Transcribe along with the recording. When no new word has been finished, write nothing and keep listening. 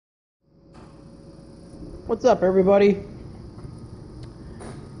What's up, everybody?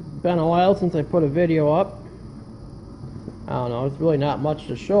 Been a while since I put a video up. I don't know, it's really not much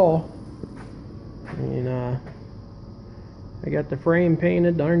to show. I mean, I got the frame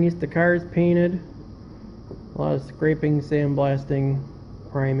painted, underneath the car's painted. A lot of scraping, sandblasting,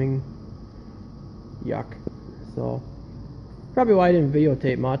 priming. Yuck. So, probably why I didn't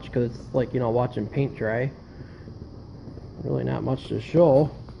videotape much, because it's like, watching paint dry. Really not much to show.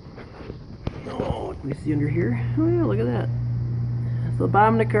 Oh, what do we see under here? Oh yeah, look at that. So the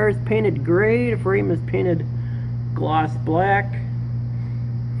bottom of the car is painted gray, the frame is painted gloss black.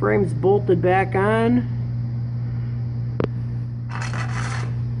 Frame's bolted back on.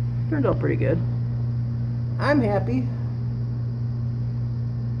 Turned out pretty good. I'm happy.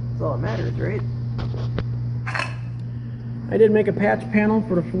 That's all that matters, right? I did make a patch panel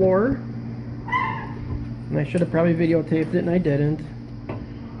for the floor. And I should have probably videotaped it, and I didn't.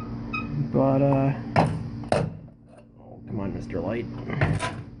 But, oh, come on, Mr. Light.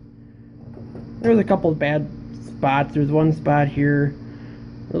 There's a couple of bad spots. There's one spot here,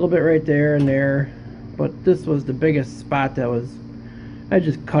 a little bit right there and there. But this was the biggest spot that was... I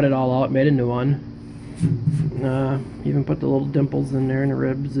just cut it all out, made a new one. Even put the little dimples in there in the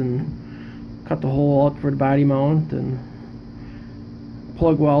ribs and cut the hole out for the body mount and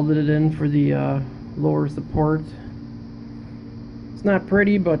plug welded it in for the lower support. It's not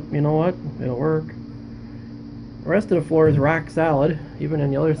pretty, but you know what? It'll work. The rest of the floor is rock solid, even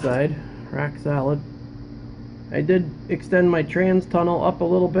on the other side. Rock solid. I did extend my trans tunnel up a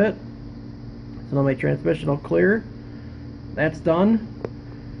little bit, so now my transmission will clear. That's done.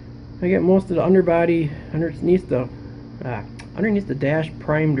 I get most of the underbody underneath the dash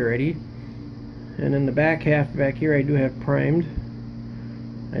primed already, and in the back half back here I do have primed.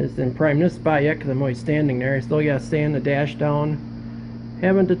 I just didn't prime this spot yet because I'm always standing there. I still gotta sand the dash down.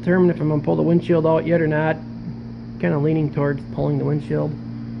 Haven't determined if I'm gonna pull the windshield out yet or not. Kind of leaning towards pulling the windshield.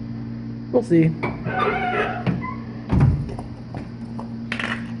 We'll see.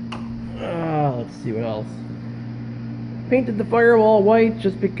 Let's see what else. Painted the firewall white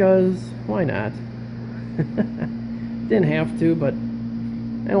just because, why not? Didn't have to, but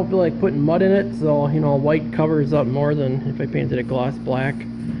I don't feel like putting mud in it, so white covers up more than if I painted it gloss black.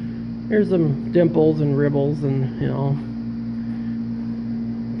 Here's some dimples and ribbles, and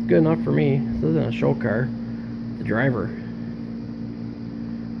it's good enough for me. This isn't a show car, it's a driver.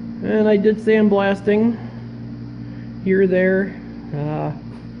 And I did sandblasting here, there.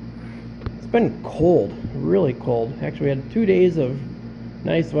 It's been cold, really cold. Actually, we had 2 days of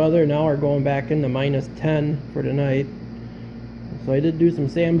nice weather. Now we're going back into -10 for tonight. So I did do some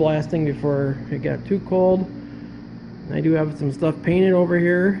sandblasting before it got too cold. I do have some stuff painted over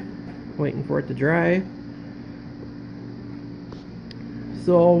here, waiting for it to dry.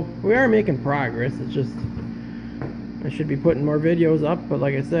 So we are making progress. It's just I should be putting more videos up, but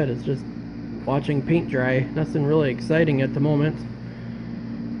like I said, it's just watching paint dry. Nothing really exciting at the moment.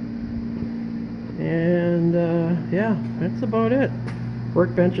 And yeah, that's about it.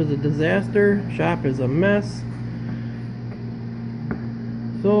 Workbench is a disaster. Shop is a mess.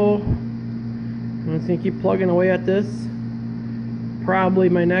 So I'm just gonna keep plugging away at this. Probably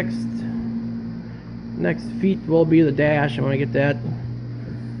my next feat will be the dash. I want to get that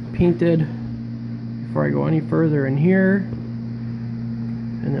painted before I go any further in here.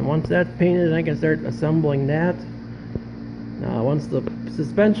 And then once that's painted, I can start assembling that. Once the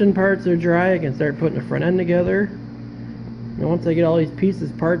suspension parts are dry, I can start putting the front end together. And once I get all these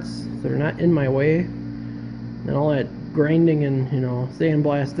parts so they're not in my way, and all that grinding and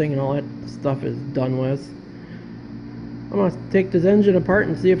sandblasting and all that stuff is done with, I'm going to take this engine apart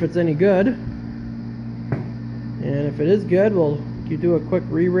and see if it's any good. And if it is good, you do a quick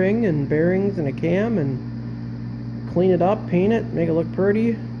re-ring and bearings and a cam and clean it up, paint it, make it look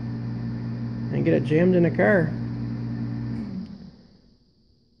pretty, and get it jammed in a car.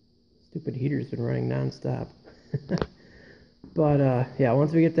 Stupid heater's been running non-stop. But yeah,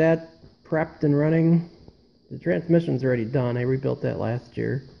 once we get that prepped and running, the transmission's already done. I rebuilt that last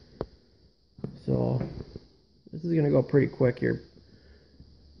year. So this is going to go pretty quick here.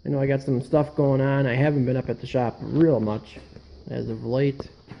 I know I got some stuff going on. I haven't been up at the shop real much as of late.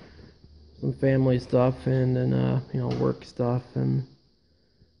 Some family stuff, and then work stuff and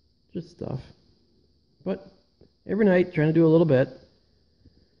just stuff. But every night trying to do a little bit.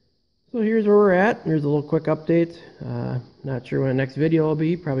 So here's where we're at. Here's a little quick update. Not sure when the next video will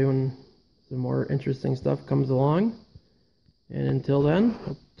be. Probably when some more interesting stuff comes along. And until then,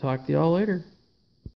 I'll talk to y'all later.